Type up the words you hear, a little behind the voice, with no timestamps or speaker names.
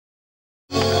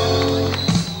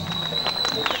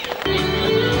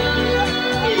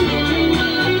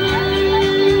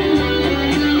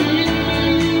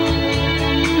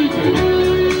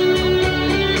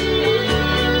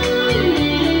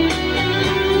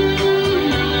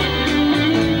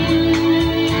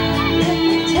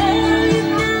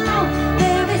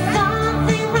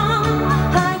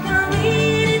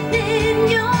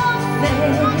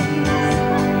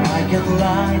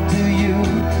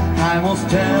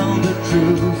tell the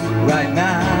truth right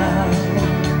now.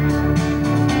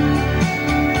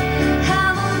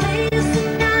 How I listen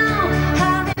now,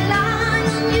 how I rely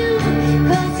on you,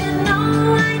 'cause you know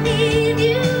I need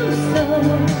you so.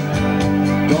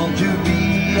 Don't you be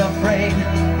afraid,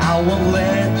 I won't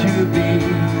let you be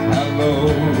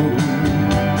alone.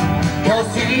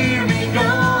 'Cause here we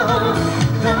go,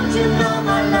 don't you know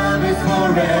my love is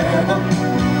forever.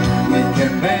 We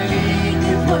can make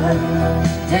it work.